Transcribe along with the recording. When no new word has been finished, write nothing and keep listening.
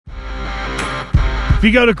If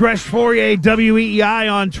you go to Gresh and Fauria, WEI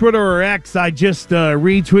on Twitter or X, I just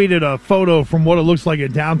retweeted a photo from what it looks like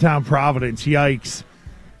in downtown Providence. Yikes.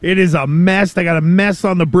 It is a mess. They got a mess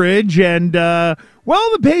on the bridge, and, the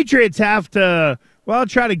Patriots have to,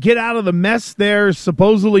 try to get out of the mess they're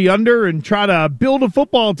supposedly under and try to build a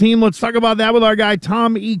football team. Let's talk about that with our guy,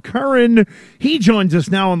 Tom E. Curran. He joins us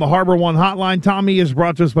now on the Harbor One Hotline. Tommy is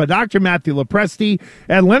brought to us by Dr. Matthew Lopresti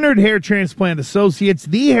at Leonard Hair Transplant Associates,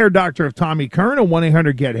 the hair doctor of Tommy Curran, at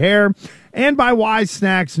 1-800-GET-HAIR, and by Wise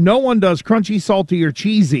Snacks. No one does crunchy, salty, or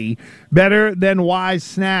cheesy better than Wise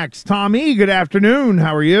Snacks. Tommy, good afternoon.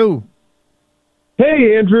 How are you?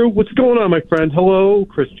 Hey, Andrew. What's going on, my friend? Hello,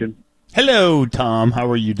 Christian. Hello, Tom.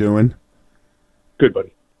 How are you doing? Good,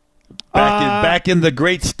 buddy. Back in the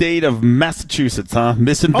great state of Massachusetts, huh?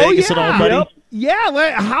 Missing Vegas at all, buddy? Yep.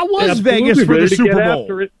 Yeah, how was Absolutely. Vegas for Ready the to Super get Bowl?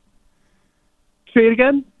 after it. Say it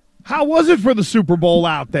again? How was it for the Super Bowl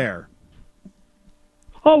out there?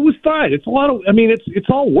 Oh, it was fine. It's a lot of. I mean, it's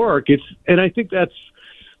all work. And I think that's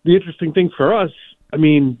the interesting thing for us. I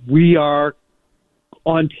mean, we are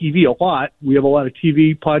on TV a lot. We have a lot of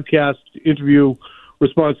TV, podcast, interview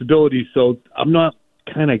responsibilities. So I'm not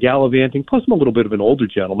kind of gallivanting. Plus, I'm a little bit of an older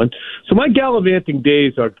gentleman. So my gallivanting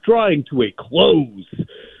days are drawing to a close.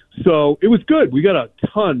 So it was good. We got a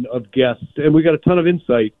ton of guests and we got a ton of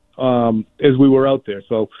insight as we were out there.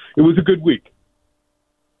 So it was a good week.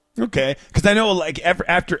 Okay, because I know like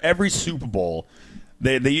after every Super Bowl,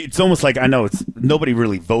 they it's almost like I know it's nobody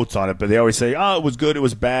really votes on it, but they always say, "Oh, it was good, it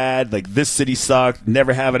was bad. Like this city sucked.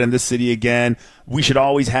 Never have it in this city again. We should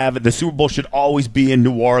always have it. The Super Bowl should always be in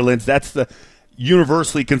New Orleans. That's the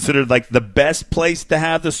universally considered like the best place to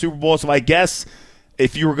have the Super Bowl." So I guess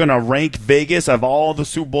if you were going to rank Vegas of all the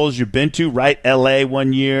Super Bowls you've been to, right? L.A.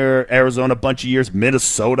 one year, Arizona a bunch of years,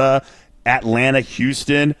 Minnesota, Atlanta,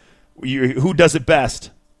 Houston. Who does it best?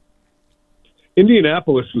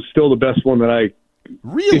 Indianapolis was still the best one that I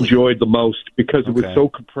enjoyed the most because it was so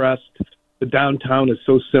compressed. The downtown is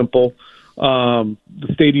so simple. The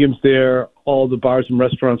stadium's there. All the bars and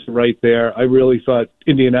restaurants are right there. I really thought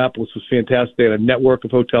Indianapolis was fantastic. They had a network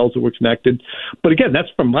of hotels that were connected. But again, that's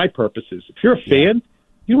for my purposes. If you're a fan,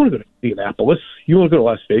 you want to go to Indianapolis. You want to go to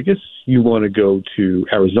Las Vegas. You want to go to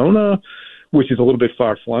Arizona, which is a little bit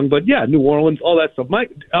far-flung. But, yeah, New Orleans, all that stuff.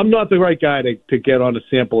 I'm not the right guy to get on a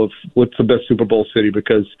sample of what's the best Super Bowl city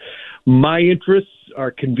because my interests are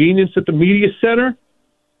convenience at the media center,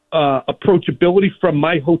 approachability from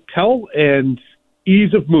my hotel, and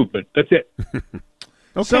ease of movement. That's it.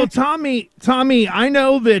 Okay. So, Tommy, I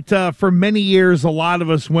know that for many years, a lot of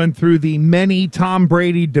us went through the many Tom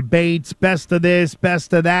Brady debates, best of this,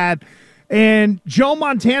 best of that. And Joe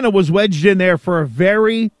Montana was wedged in there for a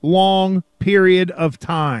very long period of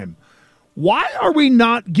time. Why are we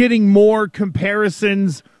not getting more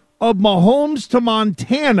comparisons of Mahomes to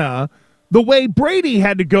Montana the way Brady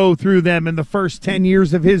had to go through them in the first 10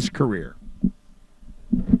 years of his career?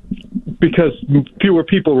 Because fewer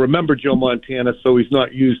people remember Joe Montana, so he's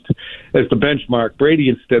not used as the benchmark. Brady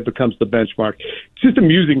instead becomes the benchmark. It's just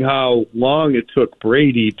amusing how long it took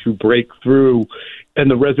Brady to break through and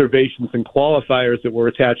the reservations and qualifiers that were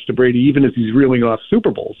attached to Brady, even as he's reeling off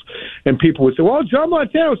Super Bowls. And people would say, well, Joe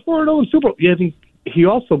Montana was 4-0 in Super Bowl. Yeah, he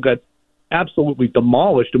also got absolutely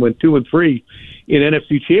demolished and went 2-3 in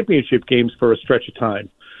NFC championship games for a stretch of time.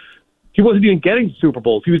 He wasn't even getting Super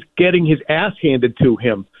Bowls. He was getting his ass handed to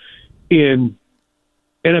him in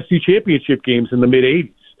NFC championship games in the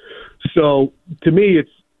mid-'80s. So to me,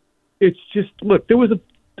 it's just, look, there was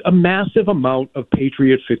a massive amount of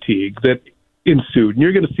Patriot fatigue that ensued. And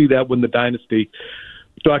you're going to see that when the Dynasty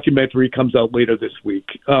documentary comes out later this week.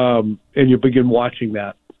 And you'll begin watching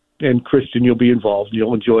that. And Christian, you'll be involved and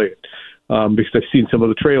you'll enjoy it because I've seen some of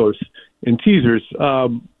the trailers and teasers.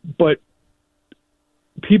 But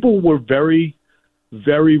people were very,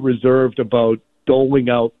 very reserved about doling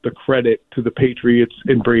out the credit to the Patriots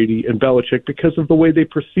and Brady and Belichick because of the way they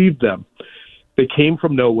perceived them. They came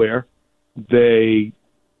from nowhere. They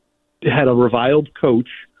had a reviled coach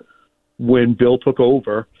when Bill took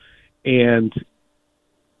over, and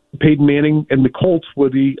Peyton Manning and the Colts were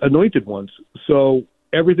the anointed ones. So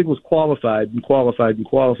everything was qualified and qualified and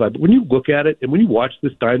qualified. But when you look at it and when you watch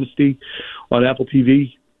this dynasty on Apple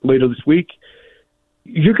TV later this week,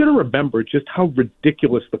 you're going to remember just how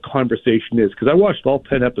ridiculous the conversation is. Because I watched all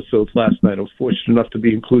 10 episodes last night. I was fortunate enough to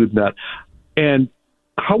be included in that. And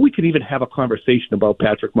how we can even have a conversation about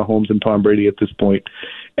Patrick Mahomes and Tom Brady at this point.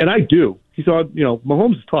 And I do. He's on,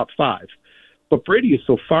 Mahomes is top 5. But Brady is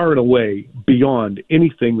so far and away beyond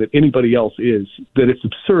anything that anybody else is that it's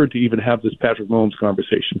absurd to even have this Patrick Mahomes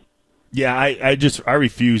conversation. Yeah, I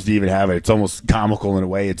refuse to even have it. It's almost comical in a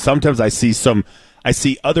way. And sometimes I see some I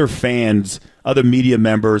see other fans, other media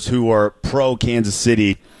members who are pro Kansas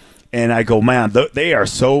City, and I go, man, they are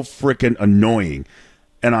so freaking annoying.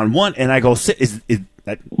 And on one, and I go,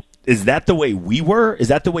 is that the way we were? Is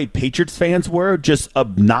that the way Patriots fans were? Just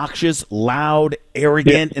obnoxious, loud,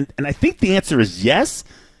 arrogant? Yeah. And I think the answer is yes.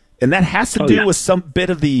 And that has to do with some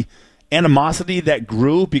bit of the animosity that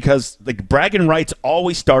grew because like bragging rights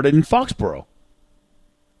always started in Foxborough.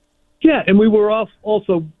 Yeah, and we were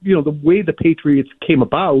also, the way the Patriots came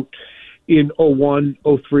about in 01,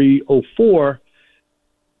 03, 04,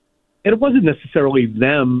 and it wasn't necessarily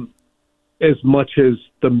them as much as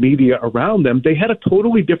the media around them. They had a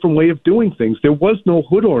totally different way of doing things. There was no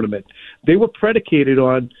hood ornament. They were predicated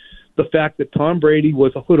on the fact that Tom Brady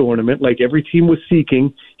was a hood ornament, like every team was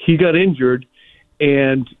seeking. He got injured,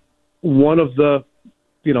 and one of the,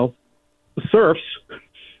 serfs,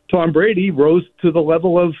 Tom Brady, rose to the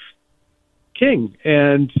level of king.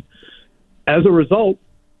 And as a result,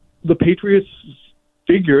 the Patriots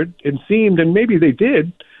figured and seemed, and maybe they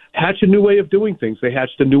did, hatch a new way of doing things. They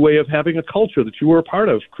hatched a new way of having a culture that you were a part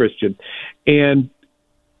of, Christian. And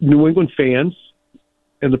New England fans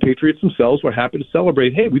and the Patriots themselves were happy to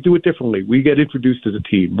celebrate, hey, we do it differently. We get introduced as a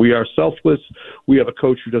team. We are selfless. We have a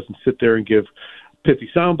coach who doesn't sit there and give pithy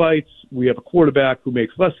sound bites. We have a quarterback who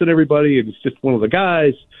makes less than everybody, and he's just one of the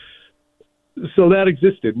guys. So that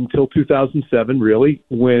existed until 2007, really,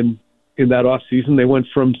 when in that offseason they went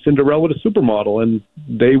from Cinderella to supermodel, and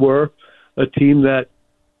they were a team that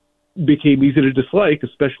became easy to dislike,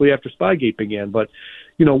 especially after Spygate began. But,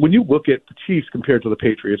 when you look at the Chiefs compared to the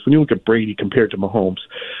Patriots, when you look at Brady compared to Mahomes,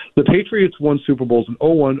 the Patriots won Super Bowls in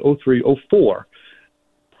 01, 03, 04.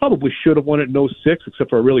 Probably should have won it in 06,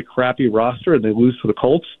 except for a really crappy roster, and they lose to the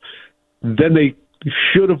Colts. Then they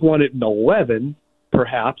should have won it in 11,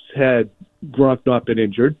 perhaps, had Gronk not been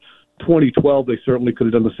injured. 2012, they certainly could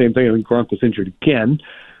have done the same thing. I think Gronk was injured again.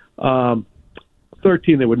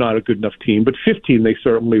 13, they were not a good enough team, but 15, they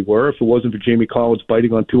certainly were. If it wasn't for Jamie Collins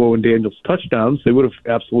biting on two Owen Daniels touchdowns, they would have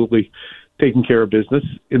absolutely taken care of business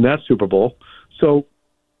in that Super Bowl. So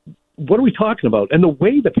what are we talking about? And the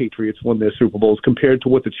way the Patriots won their Super Bowls compared to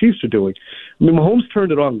what the Chiefs are doing. I mean, Mahomes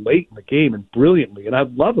turned it on late in the game and brilliantly, and I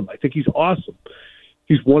love him. I think he's awesome.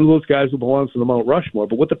 He's one of those guys who belongs to the Mount Rushmore.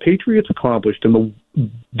 But what the Patriots accomplished in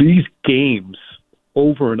these games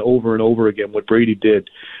over and over and over again, what Brady did,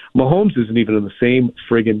 Mahomes isn't even in the same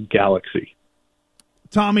friggin' galaxy.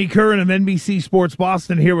 Tommy Curran of NBC Sports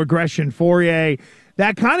Boston here with Gresh and Fauria.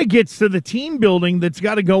 That kind of gets to the team building that's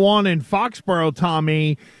got to go on in Foxborough,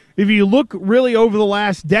 Tommy. If you look really over the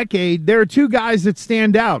last decade, there are two guys that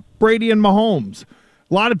stand out, Brady and Mahomes.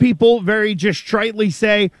 A lot of people very just tritely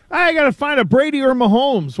say, I got to find a Brady or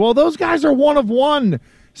Mahomes. Well, those guys are one of one.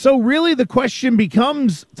 So really the question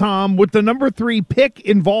becomes, Tom, with the number 3 pick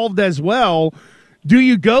involved as well, do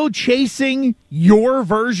you go chasing your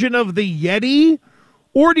version of the Yeti,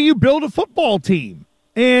 or do you build a football team?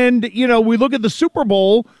 And, we look at the Super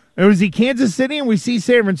Bowl, and we see Kansas City and we see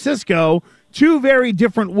San Francisco, two very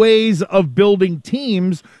different ways of building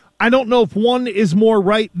teams. I don't know if one is more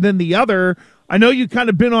right than the other. I know you've kind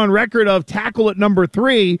of been on record of tackle at number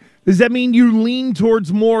 3. Does that mean you lean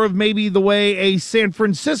towards more of maybe the way a San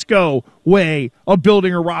Francisco way of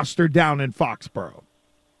building a roster down in Foxborough?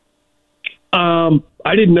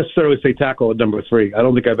 I didn't necessarily say tackle at number 3. I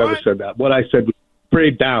don't think I've ever said that. What I said was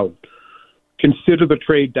trade down. Consider the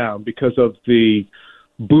trade down because of the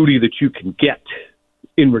booty that you can get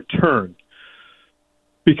in return.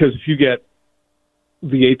 Because if you get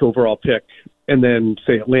the 8th overall pick and then,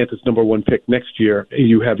 say, Atlanta's number 1 pick next year, and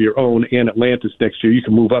you have your own and Atlanta's next year, you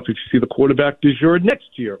can move up if you see the quarterback du jour next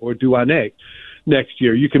year or Douane next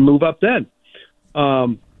year. You can move up then.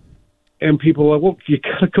 And people are like, well, you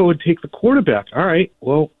got to go and take the quarterback. All right,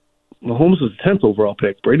 well, Mahomes was the 10th overall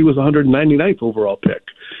pick. Brady was the 199th overall pick.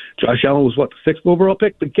 Josh Allen was, the 6th overall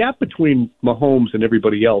pick? The gap between Mahomes and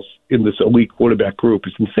everybody else in this elite quarterback group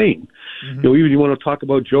is insane. Mm-hmm. Even you want to talk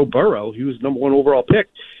about Joe Burrow, he was number 1 overall pick.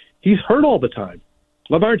 He's hurt all the time.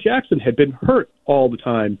 Lamar Jackson had been hurt all the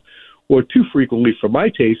time, or too frequently for my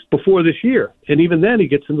taste, before this year. And even then, he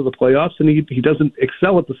gets into the playoffs, and he doesn't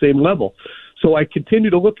excel at the same level. So I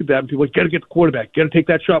continue to look at that, and people are like, got to get the quarterback, got to take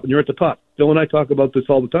that shot when you're at the top. Bill and I talk about this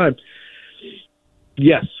all the time.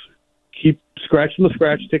 Yes, keep scratching the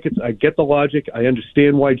scratch tickets. I get the logic. I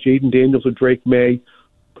understand why Jaden Daniels or Drake May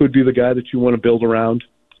could be the guy that you want to build around.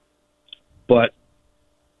 But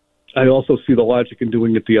I also see the logic in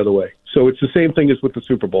doing it the other way. So it's the same thing as with the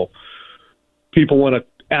Super Bowl. People want to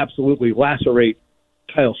absolutely lacerate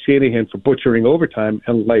Kyle Shanahan for butchering overtime.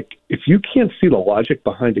 And, if you can't see the logic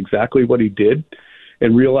behind exactly what he did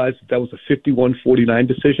and realize that was a 51-49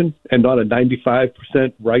 decision and not a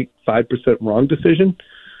 95% right, 5% wrong decision,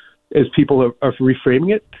 as people are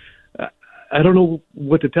reframing it, I don't know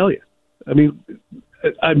what to tell you. I mean,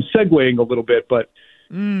 I'm segueing a little bit, but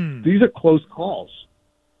these are close calls.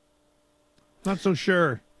 Not so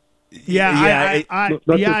sure. I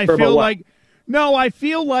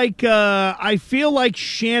feel like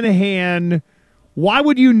Shanahan. Why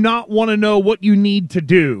would you not want to know what you need to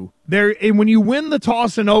do there? And when you win the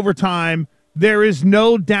toss in overtime, there is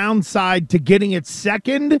no downside to getting it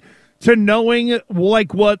second, to knowing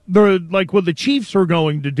what the Chiefs are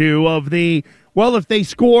going to do. If they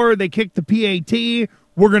score, they kick the PAT.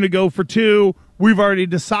 We're going to go for 2. We've already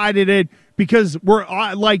decided it. Because we're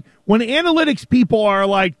when analytics people are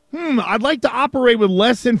like, I'd like to operate with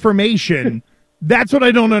less information. That's what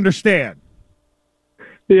I don't understand.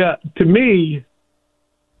 Yeah, to me,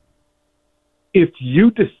 if you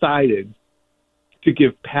decided to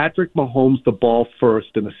give Patrick Mahomes the ball first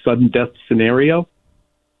in a sudden death scenario,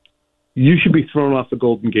 you should be thrown off the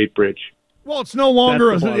Golden Gate Bridge. Well, it's no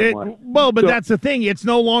longer that's the thing. It's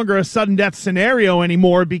no longer a sudden death scenario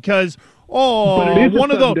anymore because. But it is a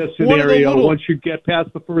sudden death scenario once you get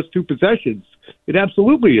past the first 2 possessions. It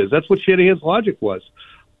absolutely is. That's what Shanahan's logic was.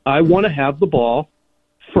 I want to have the ball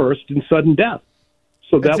first in sudden death.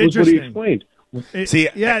 So that was what he explained.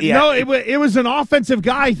 It was an offensive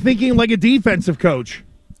guy thinking like a defensive coach.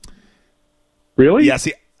 Really? Yeah,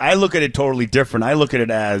 see, I look at it totally different. I look at it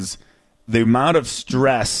as the amount of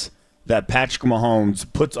stress that Patrick Mahomes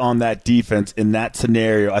puts on that defense in that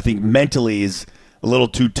scenario, I think mentally is a little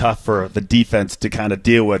too tough for the defense to kind of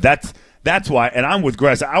deal with. That's why, and I'm with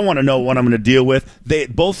Gresh. I want to know what I'm going to deal with.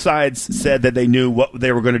 Both sides said that they knew what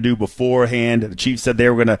they were going to do beforehand. The Chiefs said they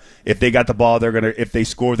were going to, if they got the ball, if they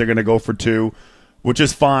scored, they're going to go for 2, which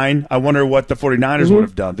is fine. I wonder what the 49ers would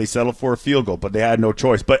have done. They settled for a field goal, but they had no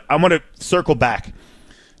choice. But I'm going to circle back.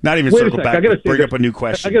 Not even circle back, but bring up a new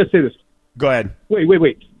question. I got to say this. Go ahead.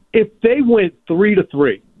 Wait. If they went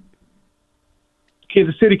 3-3,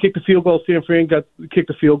 Kansas City kicked the field goal, San Fran kicked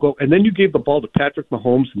the field goal, and then you gave the ball to Patrick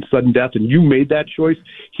Mahomes in sudden death, and you made that choice,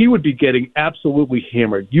 he would be getting absolutely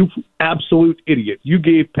hammered. You absolute idiot. You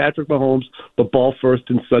gave Patrick Mahomes the ball first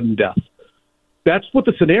in sudden death. That's what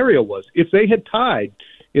the scenario was. If they had tied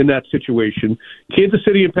in that situation, Kansas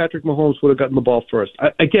City and Patrick Mahomes would have gotten the ball first.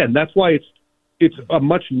 Again, that's why it's a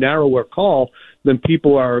much narrower call than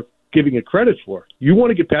people are giving it credit for. You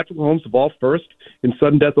want to get Patrick Mahomes the ball first in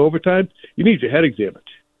sudden death overtime, you need your head examined.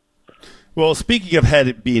 Well, speaking of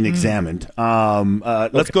head being examined,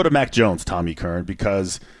 let's go to Mac Jones, Tommy Curran,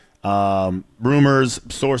 because rumors,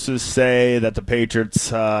 sources say that the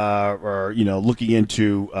Patriots are looking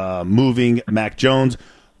into moving Mac Jones.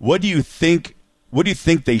 What do you think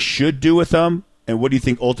they should do with him, and what do you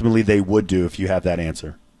think ultimately they would do if you have that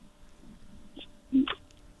answer?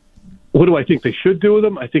 What do I think they should do with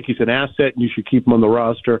him? I think he's an asset, and you should keep him on the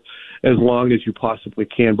roster as long as you possibly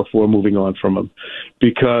can before moving on from him,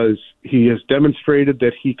 because he has demonstrated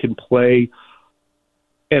that he can play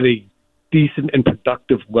at a decent and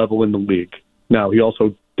productive level in the league. Now, he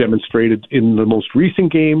also demonstrated in the most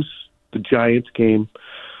recent games, the Giants game,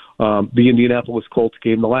 the Indianapolis Colts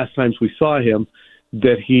game, the last times we saw him,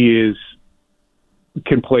 that he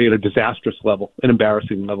can play at a disastrous level, an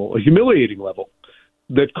embarrassing level, a humiliating level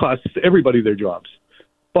that costs everybody their jobs.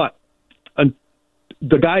 But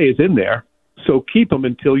the guy is in there, so keep him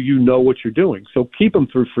until you know what you're doing. So keep him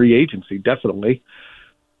through free agency, definitely.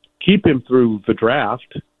 Keep him through the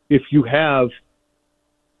draft. If you have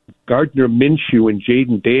Gardner Minshew and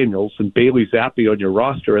Jaden Daniels and Bailey Zappi on your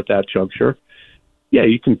roster at that juncture, yeah,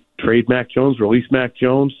 you can trade Mac Jones, release Mac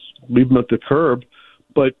Jones, leave him at the curb.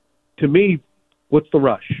 But to me, what's the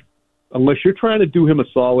rush? Unless you're trying to do him a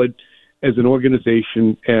solid as an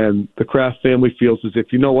organization and the Kraft family feels as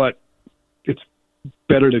if, you know what, it's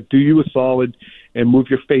better to do you a solid and move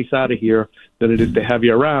your face out of here than it is to have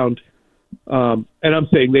you around. And I'm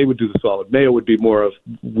saying they would do the solid. Mayo would be more of,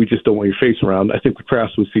 we just don't want your face around. I think the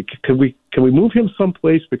Kraft would see, can we move him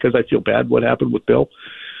someplace, because I feel bad what happened with Bill.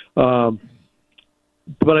 But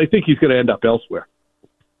I think he's going to end up elsewhere,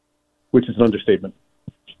 which is an understatement.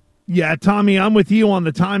 Yeah, Tommy, I'm with you on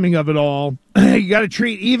the timing of it all. You got to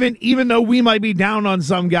treat, even though we might be down on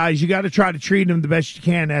some guys, you got to try to treat them the best you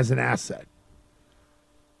can as an asset.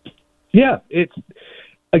 Yeah, it's,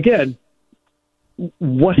 again,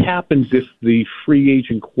 what happens if the free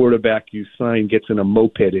agent quarterback you sign gets in a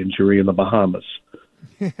moped injury in the Bahamas?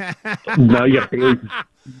 Now you have to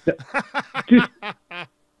just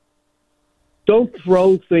don't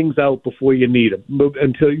throw things out before you need them,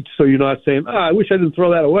 so you're not saying, I wish I didn't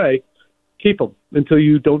throw that away. Keep them until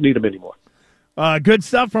you don't need them anymore. Good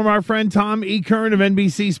stuff from our friend Tom E. Curran of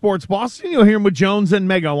NBC Sports Boston. You'll hear him with Jones and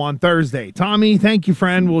Mego on Thursday. Tommy, thank you,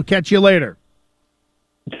 friend. We'll catch you later.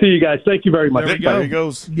 See you guys. Thank you very much. There we go. There he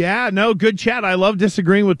goes. Yeah, no, good chat. I love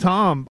disagreeing with Tom.